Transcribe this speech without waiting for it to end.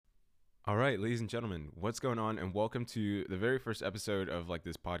All right, ladies and gentlemen, what's going on? And welcome to the very first episode of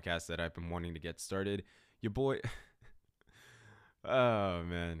this podcast that I've been wanting to get started. Your boy, oh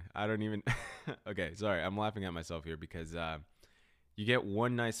man, I don't even. Okay, sorry, I'm laughing at myself here because you get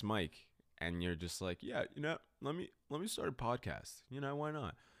one nice mic and you're just like, yeah, let me start a podcast. Why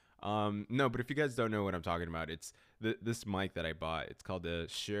not? No, but if you guys don't know what I'm talking about, it's this mic that I bought. It's called the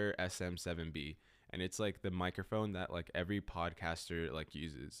Shure SM7B, and it's like the microphone that every podcaster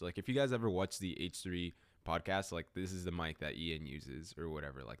uses. Like if you guys ever watch the H3 podcast, this is the mic that Ian uses or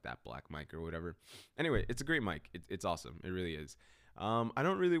whatever, like that black mic or whatever. Anyway, it's a great mic. It's awesome. It really is. I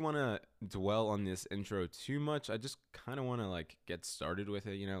don't really want to dwell on this intro too much. I just kind of want to get started with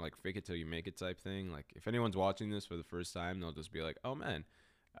it, like fake it till you make it type thing. Like if anyone's watching this for the first time, they'll just be like, "Oh man,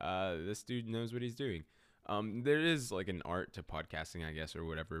 this dude knows what he's doing." There is like an art to podcasting, I guess, or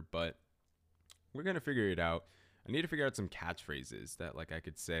whatever, but we're gonna figure it out. I need to figure out some catchphrases that I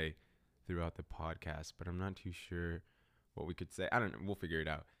could say throughout the podcast, but I'm not too sure what we could say. I don't know. We'll figure it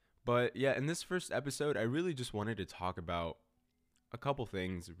out. But yeah, in this first episode, I really just wanted to talk about a couple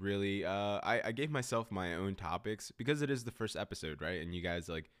things. Really, I gave myself my own topics because it is the first episode, right? And you guys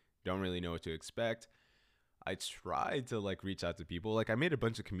don't really know what to expect. I tried to reach out to people. I made a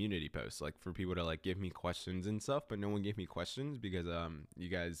bunch of community posts for people to give me questions and stuff, but no one gave me questions because you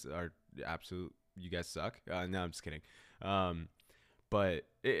guys are absolute you guys suck. No, I'm just kidding. Um but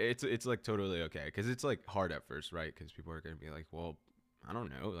it's totally okay cuz it's hard at first, right? Cuz people are going to be like, "Well, I don't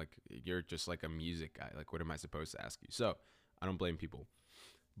know. You're just a music guy. What am I supposed to ask you?" So, I don't blame people.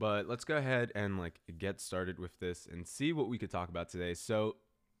 But let's go ahead and get started with this and see what we could talk about today. So,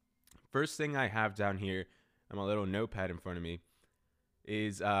 first thing I have down here on my little notepad in front of me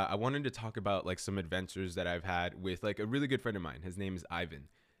is I wanted to talk about some adventures that I've had with a really good friend of mine. His name is Ivan,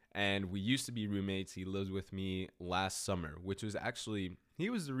 and we used to be roommates. He lived with me last summer, which was actually he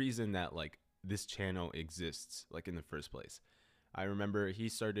was the reason that this channel exists in the first place. I remember he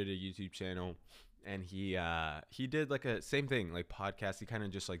started a YouTube channel and he did a same thing podcast. He kind of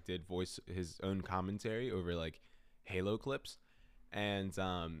just did voice his own commentary over Halo clips, and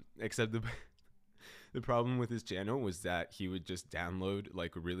except the problem with his channel was that he would just download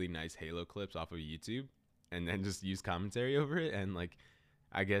really nice Halo clips off of YouTube and then just use commentary over it. And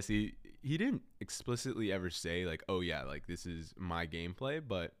I guess he didn't explicitly ever say oh yeah, this is my gameplay,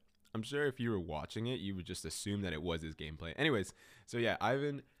 but I'm sure if you were watching it, you would just assume that it was his gameplay. Anyways, so yeah,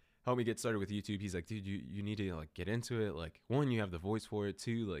 Ivan helped me get started with YouTube. He's like, dude, you need to get into it. One, you have the voice for it.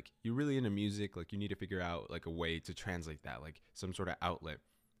 Two, you're really into music. You need to figure out a way to translate that, some sort of outlet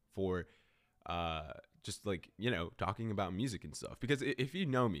for just talking about music and stuff. Because if you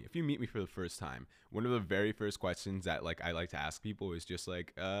know me, if you meet me for the first time, one of the very first questions that I like to ask people is just what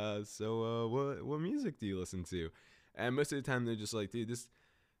music do you listen to? And most of the time they're just like, dude, this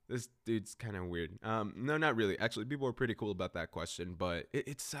dude's kind of weird. No, not really. Actually, people are pretty cool about that question, but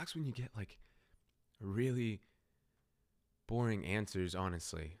it sucks when you get really boring answers.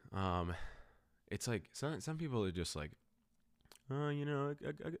 Honestly, it's some people are just I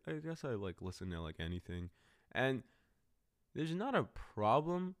guess I listen to anything, and there's not a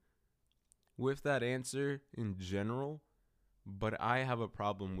problem with that answer in general, but I have a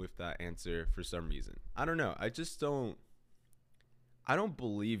problem with that answer for some reason. I don't know. I just don't. I don't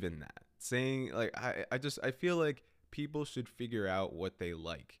believe in that saying. I feel like people should figure out what they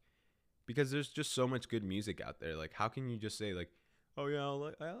like because there's just so much good music out there. How can you just say oh yeah,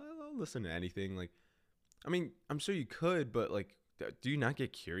 I'll listen to anything? I mean, I'm sure you could, but do you not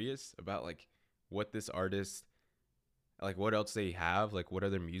get curious about what this artist, what else they have, what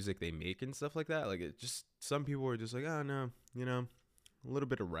other music they make and stuff like that? It just some people are just oh no, a little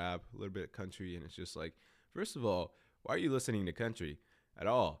bit of rap, a little bit of country, and it's just first of all, why are you listening to country at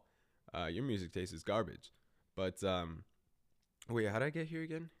all? Your music taste is garbage. But wait, how did I get here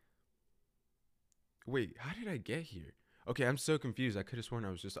again? Wait, how did I get here? Okay, I'm so confused. I could have sworn I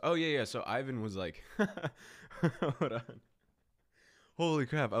was just. Oh yeah, yeah. So Ivan was hold on. Holy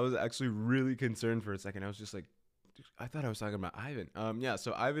crap! I was actually really concerned for a second. I was just I thought I was talking about Ivan. Yeah.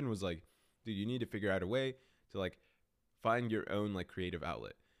 So Ivan was like, dude, you need to figure out a way to find your own creative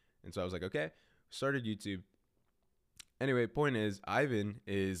outlet. And so I was like, okay. Started YouTube. Anyway, point is, Ivan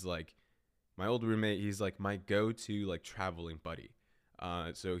is my old roommate. He's my go-to traveling buddy.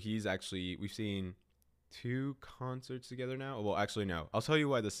 So he's actually we've seen two concerts together now. Well, actually no. I'll tell you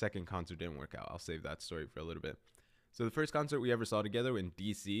why the second concert didn't work out. I'll save that story for a little bit. So the first concert we ever saw together in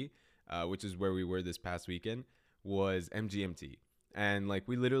DC, which is where we were this past weekend, was MGMT. And like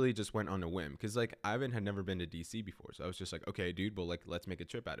we literally just went on a whim because like Ivan had never been to DC before, so I was just like, okay, dude, well like let's make a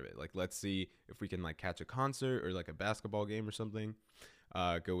trip out of it. Like let's see if we can like catch a concert or like a basketball game or something.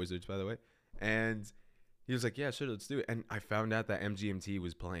 Go Wizards, by the way. And he was like, yeah, sure, let's do it. And I found out that MGMT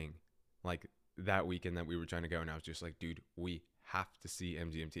was playing like that weekend that we were trying to go, and I was just like, dude, we have to see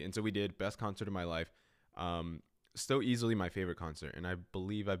MGMT. And so we did. Best concert of my life. Still easily my favorite concert, and I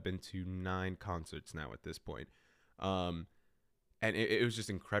believe I've been to 9 concerts now at this point. Um, and it was just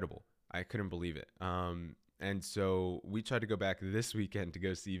incredible. I couldn't believe it. And so we tried to go back this weekend to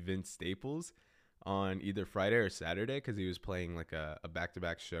go see Vince Staples on either Friday or Saturday because he was playing like a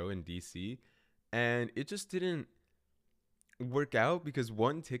back-to-back show in DC, and it just didn't work out because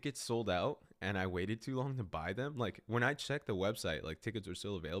one ticket sold out and I waited too long to buy them. Like when I checked the website, like tickets were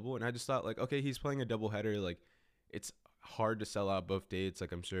still available, and I just thought like, okay, he's playing a doubleheader. Like it's hard to sell out both dates.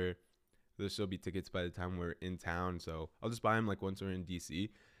 Like I'm sure there'll still be tickets by the time we're in town, so I'll just buy them like once we're in DC.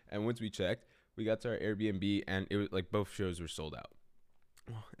 And once we checked, we got to our Airbnb, and it was like both shows were sold out.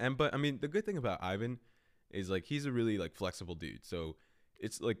 And but I mean, the good thing about Ivan is like he's a really like flexible dude, so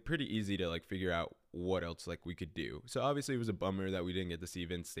it's like pretty easy to like figure out what else like we could do. So obviously it was a bummer that we didn't get to see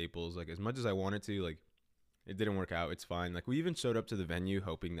Vince Staples. Like as much as I wanted to, like it didn't work out. It's fine. Like we even showed up to the venue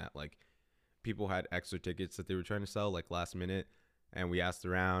hoping that like people had extra tickets that they were trying to sell like last minute, and we asked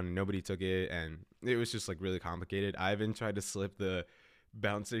around and nobody took it, and it was just like really complicated. Ivan tried to slip the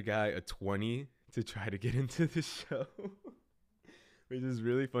bouncer guy a 20 to try to get into the show. Which is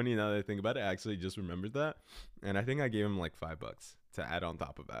really funny now that I think about it. I actually just remembered that. And I think I gave him like $5 to add on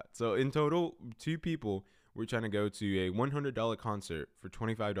top of that. So in total, 2 people were trying to go to a $100 concert for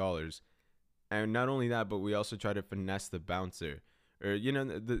 $25. And not only that, but we also tried to finesse the bouncer, or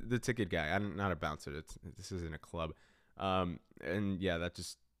the ticket guy. I'm not a bouncer. This isn't a club. And yeah, that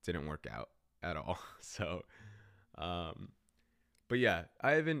just didn't work out at all. So but yeah,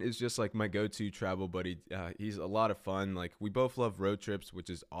 Ivan is just like my go-to travel buddy. He's a lot of fun. Like we both love road trips, which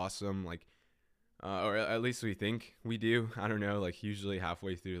is awesome. Like, or at least we think we do. I don't know. Like usually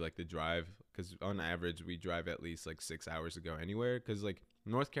halfway through like the drive, because on average we drive at least like 6 hours to go anywhere. Because like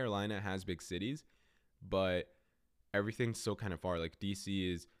North Carolina has big cities, but everything's still kind of far. Like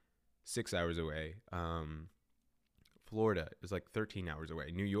DC is 6 hours away. Florida is like 13 hours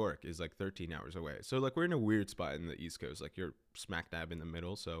away. New York is like 13 hours away. So like we're in a weird spot in the East Coast. Like you're smack dab in the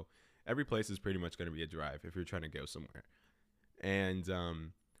middle. So every place is pretty much going to be a drive if you're trying to go somewhere.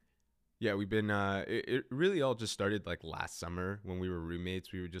 And yeah, we've been it really all just started like last summer when we were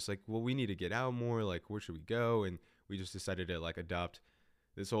roommates. We were just like, well, we need to get out more. Like where should we go? And we just decided to like adopt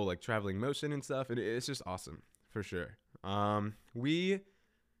this whole like traveling motion and stuff. And it's just awesome for sure. We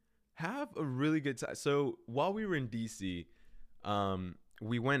have a really good time. So while we were in DC,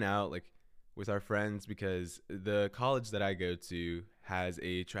 we went out like with our friends because the college that I go to has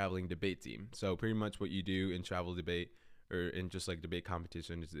a traveling debate team. So pretty much what you do in travel debate or in just like debate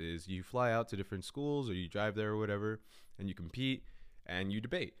competitions is you fly out to different schools or you drive there or whatever, and you compete and you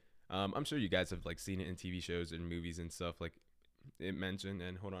debate. I'm sure you guys have like seen it in TV shows and movies and stuff like it mentioned.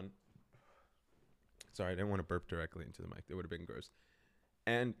 And hold on, sorry, I didn't want to burp directly into the mic. That would have been gross.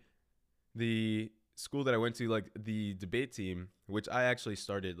 And the school that I went to, like the debate team, which I actually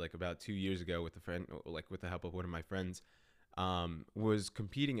started like about 2 years ago with a friend, like with the help of one of my friends, was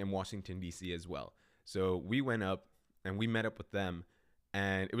competing in Washington, D.C. as well. So we went up and we met up with them,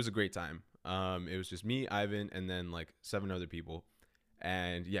 and it was a great time. It was just me, Ivan, and then like 7 other people.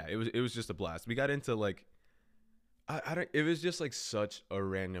 And yeah, it was just a blast. We got into like I don't. It was just like such a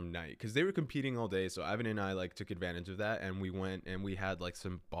random night because they were competing all day. So Ivan and I like took advantage of that, and we went and we had like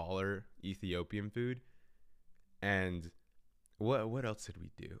some baller Ethiopian food. And what else did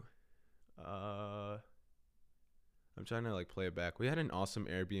we do? I'm trying to like play it back. We had an awesome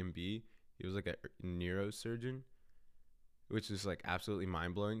Airbnb. He was like a neurosurgeon, which is like absolutely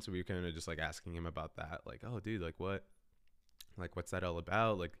mind blowing. So we were kind of just like asking him about that, like, oh, dude, what's that all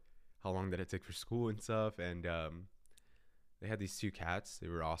about? Like, how long did it take for school and stuff? And they had these 2 cats. They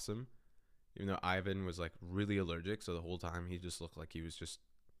were awesome. Even though Ivan was like really allergic, so the whole time he just looked like he was just,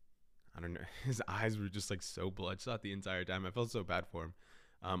 I don't know, his eyes were just like so bloodshot the entire time. I felt so bad for him.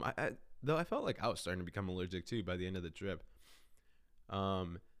 Though I felt like I was starting to become allergic too by the end of the trip.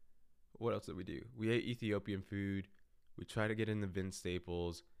 What else did we do? We ate Ethiopian food. We tried to get in the Vince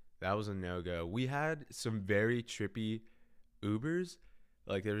Staples. That was a no-go. We had some very trippy Ubers.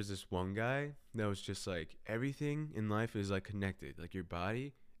 Like there was this one guy that was just like, everything in life is like connected. Like your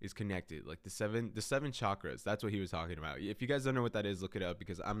body is connected. Like the seven chakras. That's what he was talking about. If you guys don't know what that is, look it up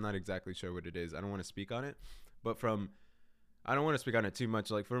because I'm not exactly sure what it is. I don't want to speak on it. But from I don't want to speak on it too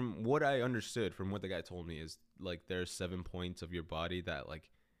much. Like from what I understood, from what the guy told me, is like there's 7 points of your body that like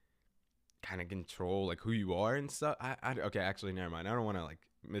kind of control like who you are and stuff. Okay, actually, never mind. I don't want to like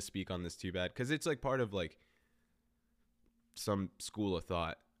misspeak on this too bad because it's like part of like some school of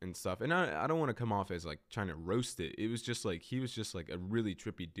thought and stuff. And I don't want to come off as like trying to roast it. It was just like he was just like a really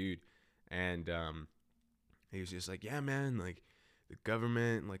trippy dude, and he was just like, yeah, man, like the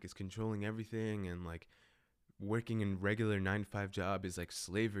government like is controlling everything, and like working in regular 9 to 5 job is like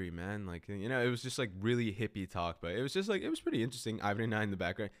slavery, man. Like, you know, it was just like really hippie talk, but it was just like it was pretty interesting. Ivan and I in the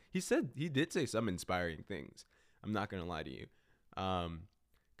background. He did say some inspiring things. I'm not gonna lie to you.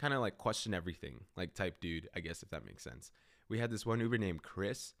 Kind of like question everything, like type dude, I guess, if that makes sense. We had this one Uber named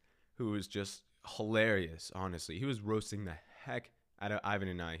Chris, who was just hilarious. Honestly, he was roasting the heck out of Ivan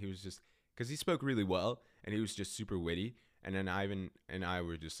and I. He was just because he spoke really well and he was just super witty. And then Ivan and I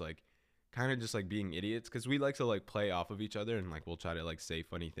were just like kind of just like being idiots because we like to like play off of each other and like we'll try to like say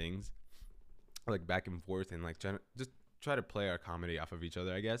funny things like back and forth and like try to play our comedy off of each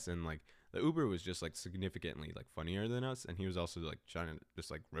other, I guess. And like the Uber was just like significantly like funnier than us, and he was also like trying to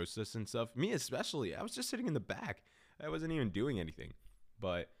just like roast us and stuff. Me especially, I was just sitting in the back. I wasn't even doing anything,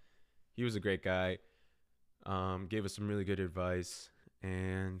 but he was a great guy. Gave us some really good advice.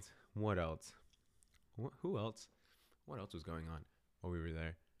 And what else? Who else? What else was going on while we were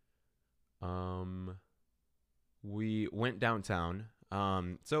there? We went downtown.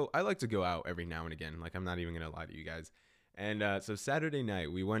 So I like to go out every now and again. Like I'm not even gonna lie to you guys. And so Saturday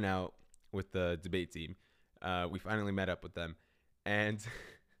night we went out with the debate team. We finally met up with them, and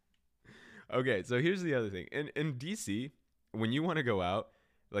okay. So here's the other thing. In DC, when you want to go out,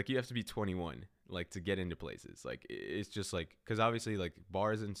 like you have to be 21, like to get into places. Like it's just like because obviously like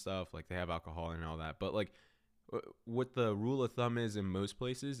bars and stuff, like they have alcohol and all that, but like what the rule of thumb is in most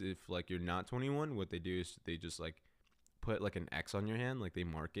places, if like you're not 21, what they do is they just like put like an X on your hand, like they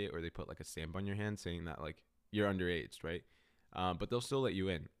mark it, or they put like a stamp on your hand saying that like you're underage, right? But they'll still let you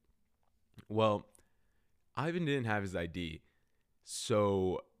in. Well, Ivan didn't have his ID,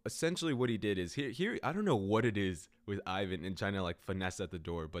 so essentially what he did is here I don't know what it is with Ivan and trying to like finesse at the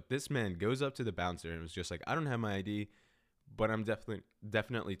door, but this man goes up to the bouncer and was just like, I don't have my ID, but I'm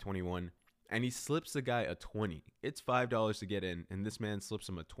definitely 21. And he slips the guy a 20. It's $5 to get in, and this man slips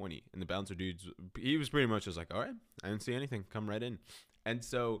him a 20. And the bouncer he was pretty much just like, all right, I didn't see anything. Come right in. And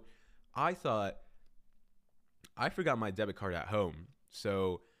so I thought, I forgot my debit card at home.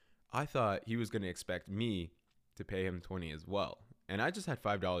 So I thought he was going to expect me to pay him 20 as well. And I just had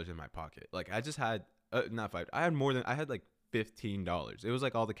 $5 in my pocket. Like I just had, not five, I had more than, I had like $15. It was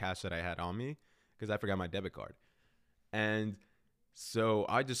like all the cash that I had on me because I forgot my debit card. And so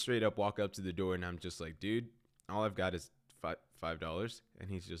I just straight up walk up to the door and I'm just like, dude, all I've got is $5. And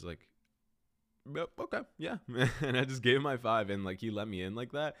he's just like, yep, okay, yeah. And I just gave him my five and like he let me in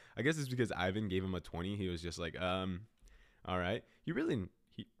like that. I guess it's because Ivan gave him a 20. He was just like, all right.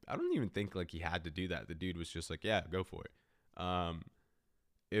 I don't even think like he had to do that. The dude was just like, yeah, go for it.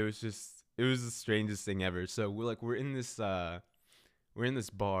 It was the strangest thing ever. So we're in this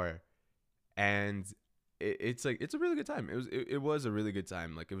bar, and it's like it's a really good time. It was a really good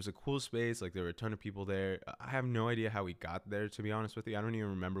time. Like it was a cool space. Like there were a ton of people there. I have no idea how we got there, to be honest with you. I don't even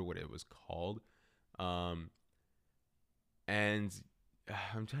remember what it was called. And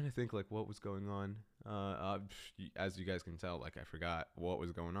I'm trying to think like what was going on. As you guys can tell, like I forgot what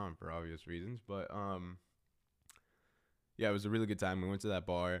was going on for obvious reasons. But yeah, it was a really good time. We went to that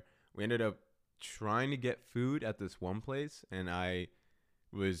bar. We ended up trying to get food at this one place, and I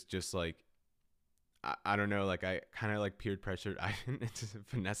was just like, I don't know, like I kind of like peer pressured Ivan into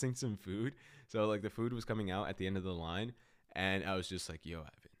finessing some food. So like the food was coming out at the end of the line, and I was just like, yo,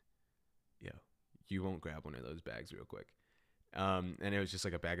 Ivan, yo, you won't grab one of those bags real quick. And it was just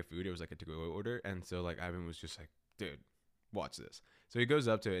like a bag of food. It was like a to-go order. And so like Ivan was just like, dude, watch this. So he goes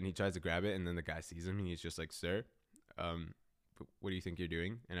up to it and he tries to grab it, and then the guy sees him and he's just like, sir, what do you think you're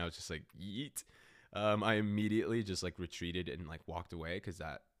doing? And I was just like, yeet. I immediately just like retreated and like walked away because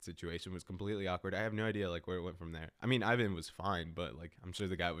that situation was completely awkward. I have no idea like where it went from there. I mean, Ivan was fine, but like I'm sure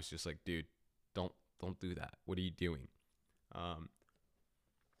the guy was just like, dude, don't do that. What are you doing?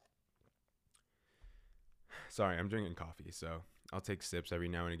 Sorry, I'm drinking coffee, so I'll take sips every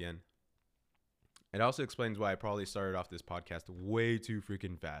now and again. It also explains why I probably started off this podcast way too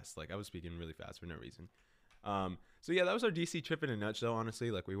freaking fast. Like I was speaking really fast for no reason. So yeah, that was our DC trip in a nutshell.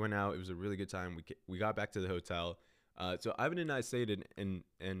 Honestly, like we went out, it was a really good time. We got back to the hotel. So Ivan and I stayed in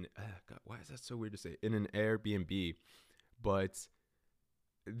God, why is that so weird to say? In an Airbnb, but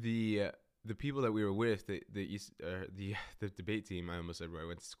the people that we were with, the debate team. I almost said where I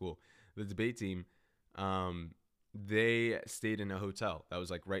went to school. The debate team, they stayed in a hotel that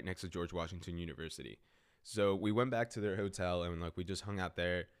was like right next to George Washington University. So we went back to their hotel and like we just hung out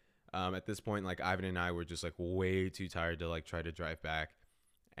there. At this point, like Ivan and I were just like way too tired to like try to drive back,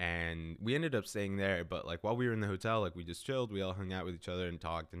 and we ended up staying there. But like while we were in the hotel, like we just chilled. We all hung out with each other and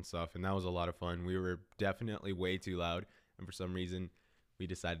talked and stuff, and that was a lot of fun. We were definitely way too loud, and for some reason, we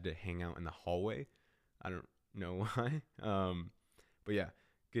decided to hang out in the hallway. I don't know why. But yeah,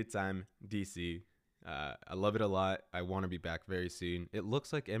 good time, DC. I love it a lot. I want to be back very soon. It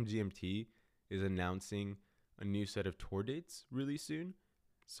looks like MGMT is announcing a new set of tour dates really soon.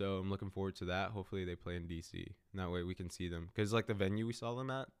 So I'm looking forward to that. Hopefully they play in DC. And that way we can see them. Because like the venue we saw them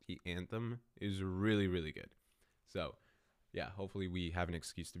at, the Anthem, is really, really good. So yeah, hopefully we have an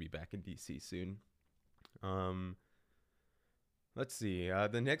excuse to be back in DC soon. Um, let's see.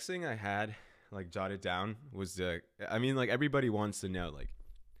 The next thing I had like jotted down was I mean, like everybody wants to know, like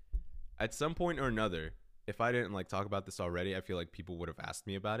at some point or another, if I didn't like talk about this already, I feel like people would have asked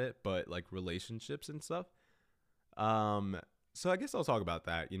me about it. But like relationships and stuff. So I guess I'll talk about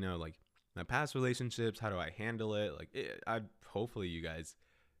that. You know, like my past relationships. How do I handle it? Like, I hopefully you guys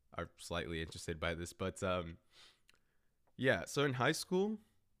are slightly interested by this, but yeah. So in high school,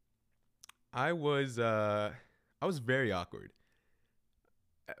 I was I was very awkward.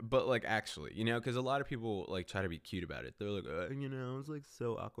 But like actually, you know, because a lot of people like try to be cute about it. They're like, you know, I was like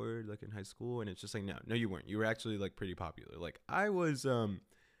so awkward like in high school, and it's just like, no, you weren't. You were actually like pretty popular. Like I was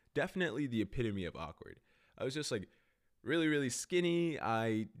definitely the epitome of awkward. I was just like really really skinny.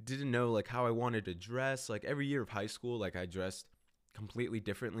 I didn't know like how I wanted to dress. Like every year of high school, like I dressed completely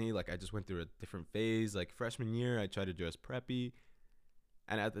differently. Like I just went through a different phase. Like freshman year, I tried to dress preppy,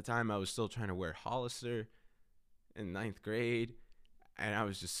 and at the time, I was still trying to wear Hollister in ninth grade, and I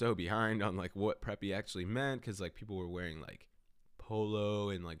was just so behind on like what preppy actually meant because like people were wearing like polo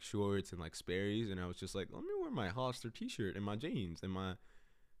and like shorts and like Sperry's, and I was just like, let me wear my Hollister t-shirt and my jeans and my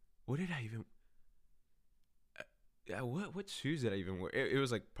what did I even yeah, what shoes did I even wear? It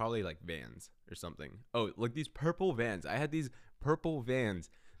was like probably like Vans or something. Oh, like these purple Vans. I had these purple Vans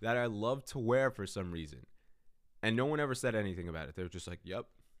that I loved to wear for some reason, and no one ever said anything about it. They were just like, "Yep,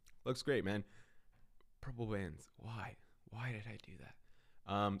 looks great, man." Purple Vans. Why? Why did I do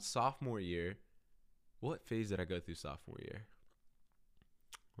that? Sophomore year. What phase did I go through sophomore year?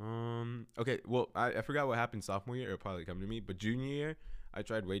 Okay, well, I forgot what happened sophomore year. It'll probably come to me. But junior year, I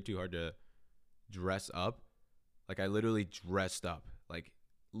tried way too hard to dress up. Like I literally dressed up. Like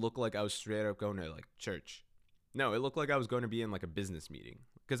looked like I was straight up going to like church. No, it looked like I was going to be in like a business meeting.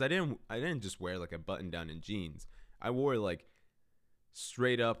 Because I didn't just wear like a button down and jeans. I wore like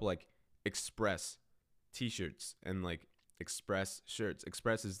straight up like Express t-shirts and like Express shirts.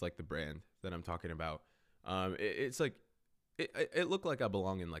 Express is like the brand that I'm talking about. It's like it looked like I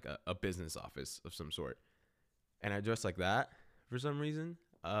belong in like a business office of some sort, and I dressed like that for some reason.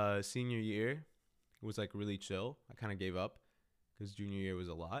 Senior year was like really chill. I kind of gave up because junior year was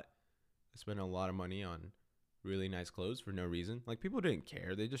a lot. I spent a lot of money on really nice clothes for no reason. Like people didn't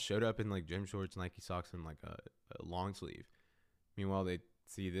care. They just showed up in like gym shorts, Nike socks, and like a long sleeve. Meanwhile, they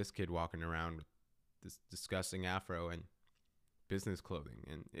see this kid walking around with this disgusting afro and business clothing,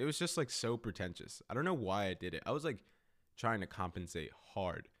 and it was just like so pretentious. I don't know why I did it. I was like trying to compensate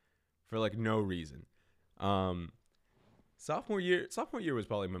hard for like no reason. Um, sophomore year was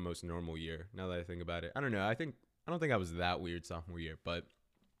probably my most normal year. Now that I think about it, I don't know. I don't think I was that weird sophomore year, but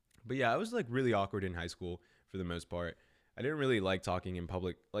yeah, I was like really awkward in high school for the most part. I didn't really like talking in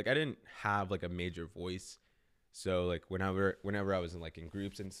public. Like I didn't have like a major voice. So like whenever I was in like in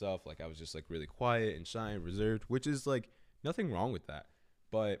groups and stuff, like I was just like really quiet and shy and reserved, which is like nothing wrong with that.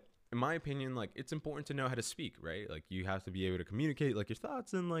 But in my opinion, like it's important to know how to speak, right? Like you have to be able to communicate like your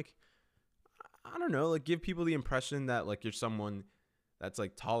thoughts and like I don't know, like give people the impression that like you're someone that's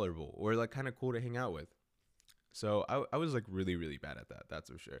like tolerable or like kind of cool to hang out with. So I was like really really bad at that. That's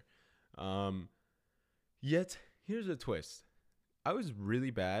for sure. Um, Yet here's a twist. I was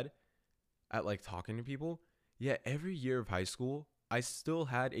really bad at like talking to people. Yet every year of high school, I still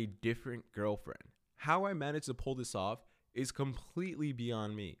had a different girlfriend. How I managed to pull this off is completely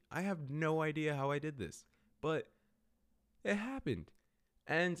beyond me. I have no idea how I did this, but it happened.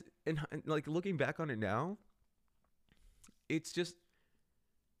 And like looking back on it now, it's just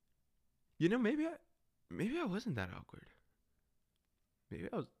maybe I wasn't that awkward. Maybe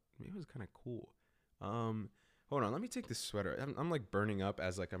I was maybe it was kind of cool. Um, Hold on, let me take this sweater. I'm like burning up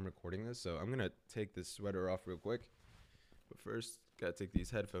as like I'm recording this, so I'm gonna take this sweater off real quick. But first, gotta take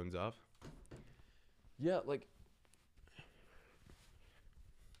these headphones off. Yeah, like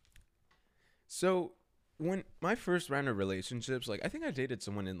so when my first round of relationships, like I think I dated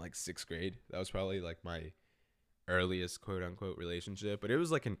someone in like sixth grade. That was probably like my earliest quote unquote relationship, but it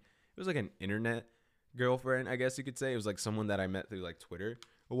was like an internet girlfriend, I guess you could say. It was like someone that I met through like Twitter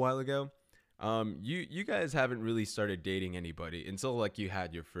a while ago. You guys haven't really started dating anybody until like you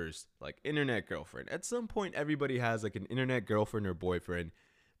had your first like internet girlfriend. At some point, everybody has like an internet girlfriend or boyfriend,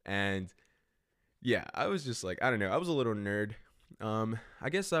 and yeah, I was just like, I don't know, I was a little nerd. I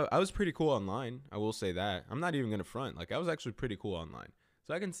guess I was pretty cool online. I will say that. I'm not even gonna front. Like I was actually pretty cool online,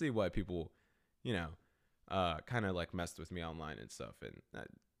 so I can see why people, you know, kind of like messed with me online and stuff. And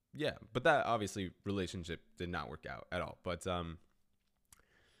yeah, but that obviously relationship did not work out at all. But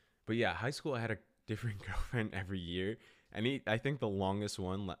yeah, high school I had a different girlfriend every year, and I think the longest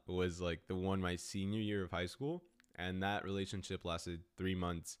one was like the one my senior year of high school, and that relationship lasted 3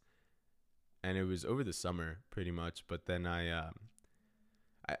 months, and it was over the summer pretty much. But then I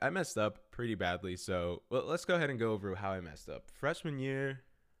messed up pretty badly. So well, let's go ahead and go over how I messed up. Freshman year,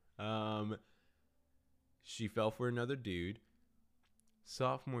 um, she fell for another dude.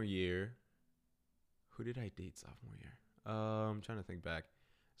 Sophomore year, who did I date sophomore year? I'm trying to think back.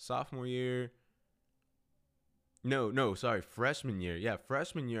 Sophomore year, no, sorry, freshman year. Yeah,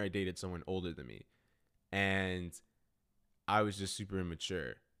 freshman year I dated someone older than me, and I was just super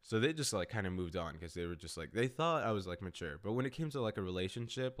immature. So they just like kind of moved on because they were just like they thought I was like mature. But when it came to like a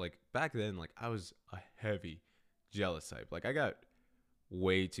relationship, like back then, like I was a heavy jealous type. Like I got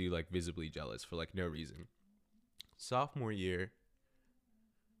way too like visibly jealous for like no reason. Sophomore year,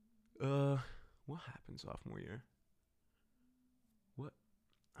 what happened sophomore year? What,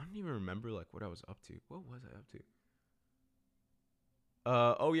 I don't even remember like what I was up to. What was I up to?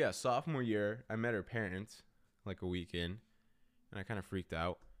 Oh yeah, sophomore year, I met her parents like a weekend, and I kind of freaked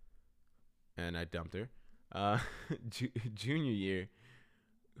out, and I dumped her. Uh, junior year,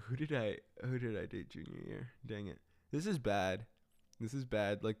 who did I date junior year? Dang it, this is bad. This is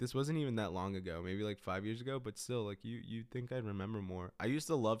bad. Like this wasn't even that long ago, maybe like 5 years ago, but still, like you think I'd remember more. I used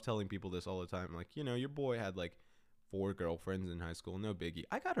to love telling people this all the time, like your boy had like four girlfriends in high school, no biggie.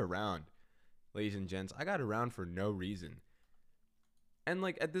 I got around, ladies and gents. I got around for no reason. And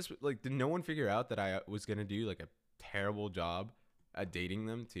like at this, like, did no one figure out that I was gonna do like a terrible job at dating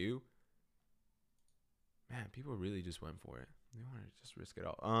them too? Man, people really just went for it. They wanted to just risk it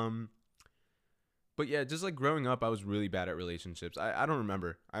all. But yeah, just like growing up, I was really bad at relationships. I don't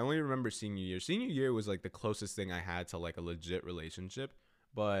remember. I only remember senior year. Senior year was like the closest thing I had to like a legit relationship.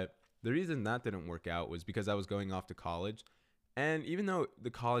 But the reason that didn't work out was because I was going off to college. And even though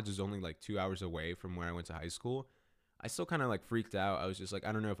the college is only like 2 hours away from where I went to high school, I still kind of like freaked out. I was just like,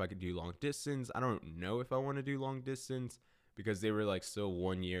 I don't know if I could do long distance. I don't know if I want to do long distance because they were like still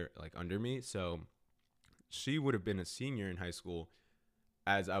 1 year like under me. So she would have been a senior in high school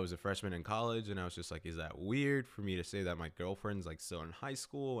as I was a freshman in college. And I was just like, is that weird for me to say that my girlfriend's like still in high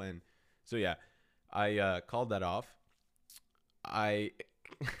school? And so, yeah, I called that off. I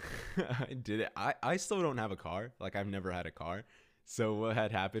I did it. I still don't have a car. Like I've never had a car. So what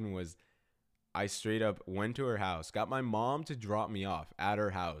had happened was I straight up went to her house, got my mom to drop me off at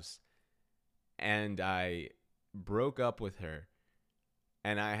her house, and I broke up with her,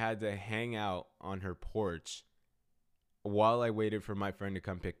 and I had to hang out on her porch while I waited for my friend to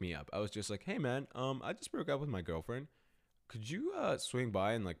come pick me up. I was just like, "Hey man, I just broke up with my girlfriend. Could you swing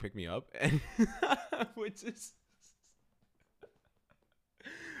by and like pick me up?" And which is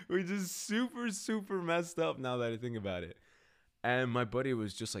super messed up now that I think about it. And my buddy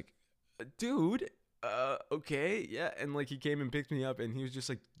was just like, dude, okay, yeah. And like he came and picked me up, and he was just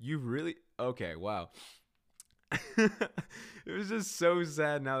like, you really, okay, wow. It was just so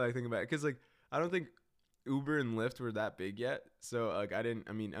sad now that I think about it, because like I don't think Uber and Lyft were that big yet. So like I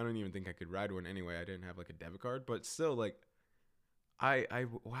mean, I don't even think I could ride one anyway. I didn't have like a debit card, but still, like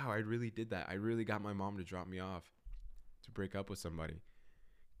wow, I really did that. I really got my mom to drop me off to break up with somebody.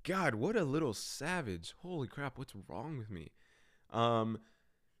 God, what a little savage. Holy crap, what's wrong with me? Um,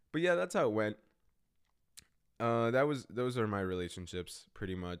 but yeah, that's how it went. Those are my relationships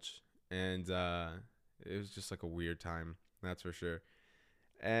pretty much, and it was just like a weird time, that's for sure.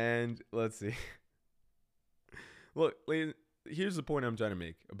 And let's see. Look, here's the point I'm trying to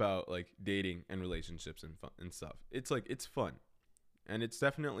make about like dating and relationships and fun and stuff. It's like it's fun, and it's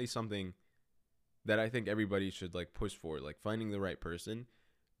definitely something that I think everybody should like push for, like finding the right person.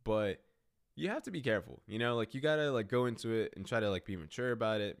 But you have to be careful, like you gotta like go into it and try to like be mature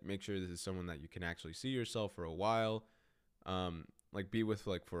about it. Make sure this is someone that you can actually see yourself for a while, like be with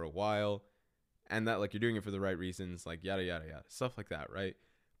like for a while, and that like you're doing it for the right reasons, like yada yada yada, stuff like that, right?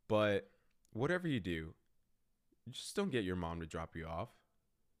 But whatever you do, just don't get your mom to drop you off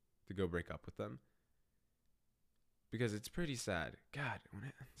to go break up with them, because it's pretty sad. God, I'm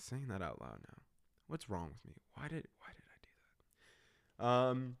saying that out loud now, What's wrong with me? Why did I do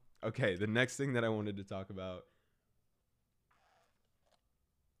that? Okay, the next thing that I wanted to talk about.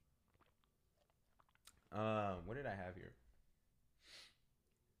 What did I have here?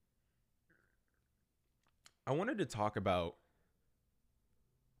 I wanted to talk about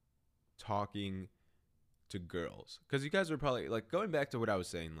talking to girls because you guys are probably like going back to what I was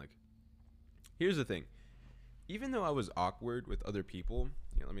saying. Like, here's the thing: even though I was awkward with other people,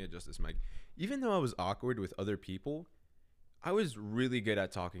 yeah, let me adjust this mic. Even though I was awkward with other people, I was really good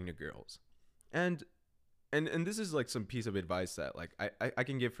at talking to girls, and and this is like some piece of advice that like I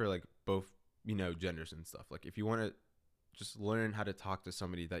can give for like both genders and stuff. Like if you want to just learn how to talk to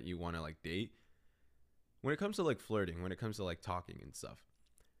somebody that you want to like date, when it comes to like flirting, when it comes to like talking and stuff,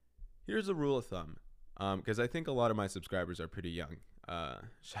 here's a rule of thumb. Because I think a lot of my subscribers are pretty young.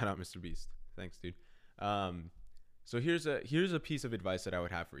 Shout out Mr. Beast. Thanks, dude. So here's a piece of advice that I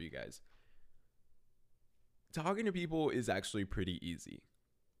would have for you guys. Talking to people is actually pretty easy.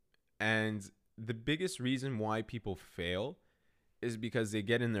 And the biggest reason why people fail is because they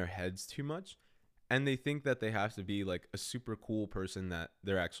get in their heads too much and they think that they have to be like a super cool person that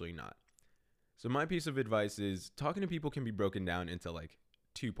they're actually not. So my piece of advice is talking to people can be broken down into like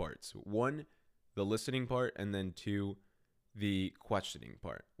two parts. One, the listening part, and then two, the questioning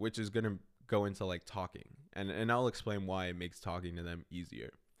part, which is going to go into like talking. And I'll explain why it makes talking to them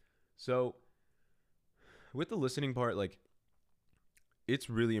easier. So with the listening part, like it's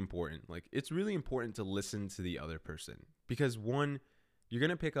really important. Like it's really important to listen to the other person because one, you're going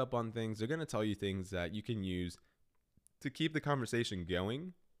to pick up on things. They're going to tell you things that you can use to keep the conversation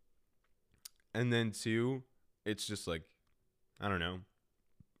going. And then two, it's just like, I don't know.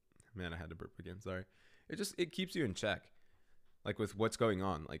 Man, I had to burp again. Sorry. It keeps you in check. Like with what's going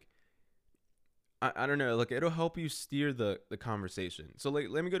on. Like, I don't know. Like it'll help you steer the conversation. So like,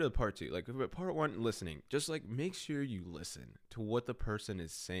 let me go to part two. Like part one, listening. Just like make sure you listen to what the person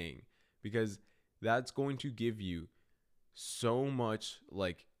is saying because that's going to give you so much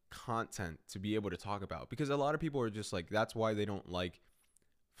like content to be able to talk about because a lot of people are just like, that's why they don't like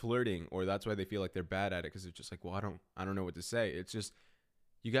flirting or that's why they feel like they're bad at it because it's just like, well, I don't know what to say. It's just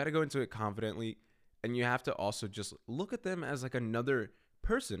you got to go into it confidently and you have to also just look at them as like another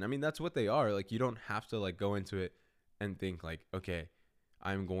person. I mean, that's what they are. Like you don't have to like go into it and think like, okay,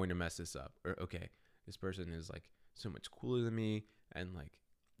 I'm going to mess this up or okay, this person is like so much cooler than me and like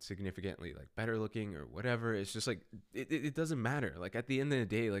significantly like better looking or whatever. It's just like it doesn't matter. Like at the end of the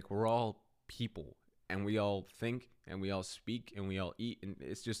day, like we're all people and we all think and we all speak and we all eat and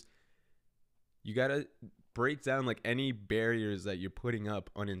it's just you got to break down like any barriers that you're putting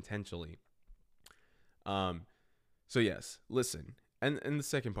up unintentionally. So yes, listen. And the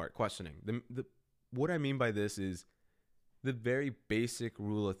second part, questioning. The what I mean by this is the very basic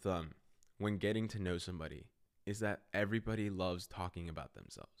rule of thumb when getting to know somebody is that everybody loves talking about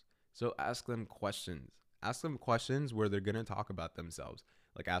themselves. So ask them questions. Ask them questions where they're going to talk about themselves.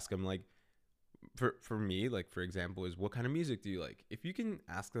 Like ask them like for me, like for example, is what kind of music do you like? If you can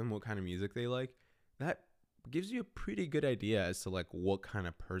ask them what kind of music they like, that gives you a pretty good idea as to like what kind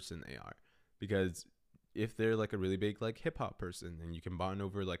of person they are. Because if they're like a really big like hip hop person, then you can bond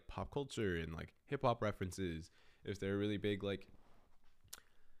over like pop culture and like hip hop references. If they're a really big like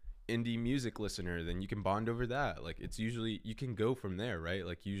indie music listener, then you can bond over that. Like it's usually you can go from there, right?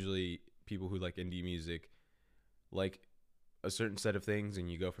 Like usually people who like indie music like a certain set of things and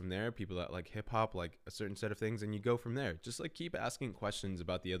you go from there. People that like hip hop like a certain set of things and you go from there. Just like keep asking questions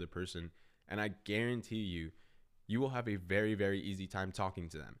about the other person and I guarantee you will have a very very easy time talking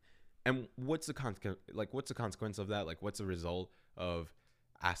to them. And what's the consequence of that? Like what's the result of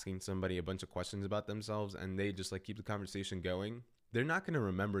asking somebody a bunch of questions about themselves and they just like keep the conversation going? They're not going to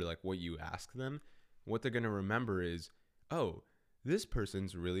remember like what you ask them. What they're going to remember is, oh, this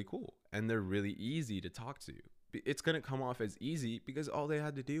person's really cool and they're really easy to talk to. It's going to come off as easy because all they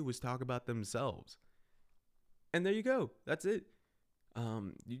had to do was talk about themselves. And there you go. That's it.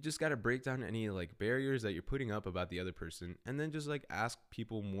 You just got to break down any like barriers that you're putting up about the other person and then just like ask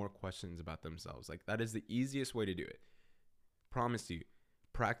people more questions about themselves. Like that is the easiest way to do it. Promise you,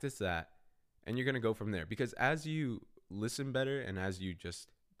 practice that and you're going to go from there because as you listen better and as you just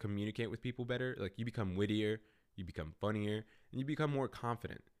communicate with people better, like you become wittier, you become funnier, and you become more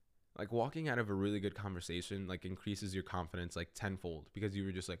confident. Like walking out of a really good conversation like increases your confidence like tenfold because you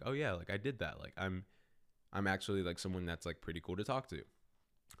were just like, oh yeah, like I did that. Like I'm actually like someone that's like pretty cool to talk to.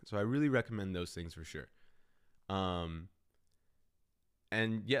 So I really recommend those things for sure. And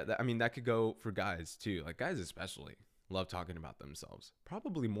yeah, I mean, that could go for guys too. Like guys especially love talking about themselves,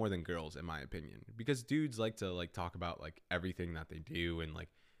 probably more than girls in my opinion, because dudes like to like talk about like everything that they do and like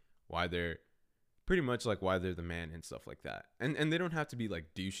why they're pretty much like why they're the man and stuff like that. And they don't have to be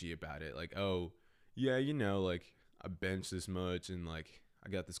like douchey about it. Like, oh, yeah, like I bench this much and like I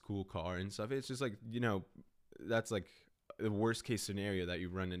got this cool car and stuff. It's just like, that's like the worst case scenario that you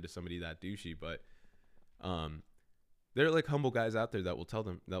run into somebody that douchey. But um there are like humble guys out there that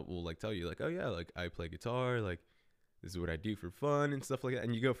will like tell you like, oh yeah, like I play guitar, like this is what I do for fun and stuff like that.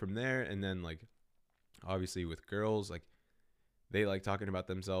 And you go from there. And then like obviously with girls, like they like talking about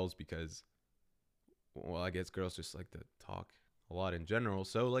themselves because, well, I guess girls just like to talk a lot in general.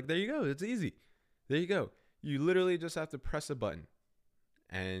 So like there you go. It's easy. There you go. You literally just have to press a button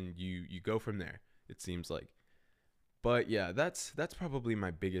and you go from there, it seems like. But yeah, that's probably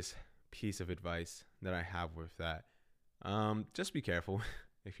my biggest piece of advice that I have with that. Just be careful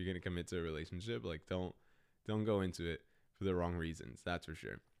if you're gonna commit to a relationship. Like don't go into it for the wrong reasons. That's for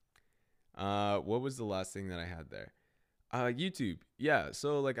sure. What was the last thing that I had there? YouTube. Yeah.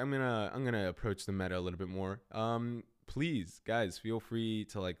 So like I'm gonna approach the meta a little bit more. Please, guys, feel free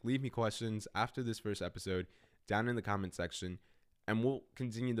to like leave me questions after this first episode down in the comment section, and we'll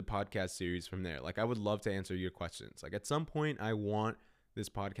continue the podcast series from there. Like I would love to answer your questions. Like at some point, I want this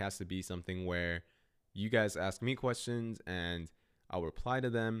podcast to be something where you guys ask me questions and I'll reply to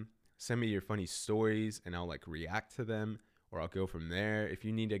them. Send me your funny stories and I'll like react to them, or I'll go from there. If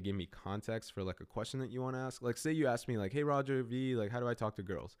you need to give me context for like a question that you want to ask, like say you ask me like, hey Roger V, like how do I talk to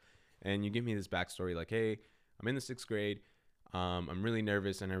girls? And you give me this backstory like, hey, I'm in the 6th grade. I'm really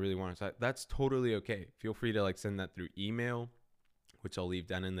nervous and I really want to talk. That's totally okay. Feel free to like send that through email, which I'll leave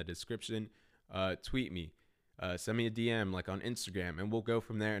down in the description. Tweet me. Send me a DM like on Instagram, and we'll go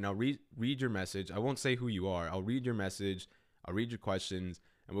from there. And I'll read your message. I won't say who you are. I'll read your message. I'll read your questions,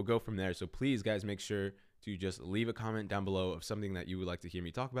 and we'll go from there. So please, guys, make sure to just leave a comment down below of something that you would like to hear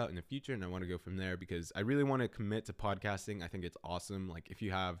me talk about in the future. And I want to go from there because I really want to commit to podcasting. I think it's awesome. Like if you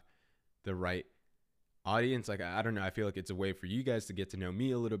have the right audience, like I don't know, I feel like it's a way for you guys to get to know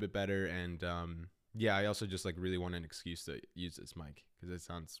me a little bit better. And yeah, I also just like really want an excuse to use this mic because it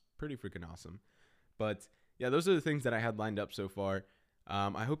sounds pretty freaking awesome. But yeah, those are the things that I had lined up so far.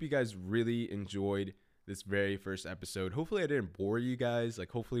 I hope you guys really enjoyed this very first episode. Hopefully I didn't bore you guys.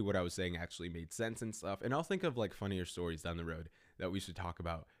 Like hopefully what I was saying actually made sense and stuff. And I'll think of like funnier stories down the road that we should talk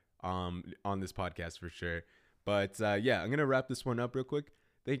about on this podcast for sure. But yeah, I'm going to wrap this one up real quick.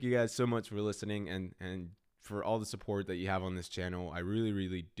 Thank you guys so much for listening and for all the support that you have on this channel. I really,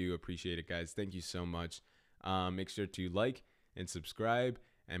 really do appreciate it, guys. Thank you so much. Make sure to like and subscribe.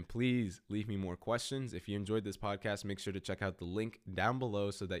 And please leave me more questions. If you enjoyed this podcast, make sure to check out the link down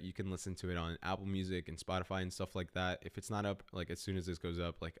below so that you can listen to it on Apple Music and Spotify and stuff like that. If it's not up, like as soon as this goes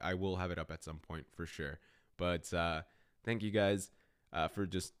up, like I will have it up at some point for sure. But thank you guys for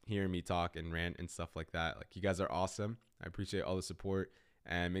just hearing me talk and rant and stuff like that. Like you guys are awesome. I appreciate all the support,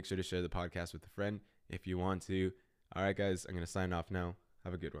 and make sure to share the podcast with a friend if you want to. All right, guys, I'm going to sign off now.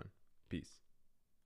 Have a good one. Peace.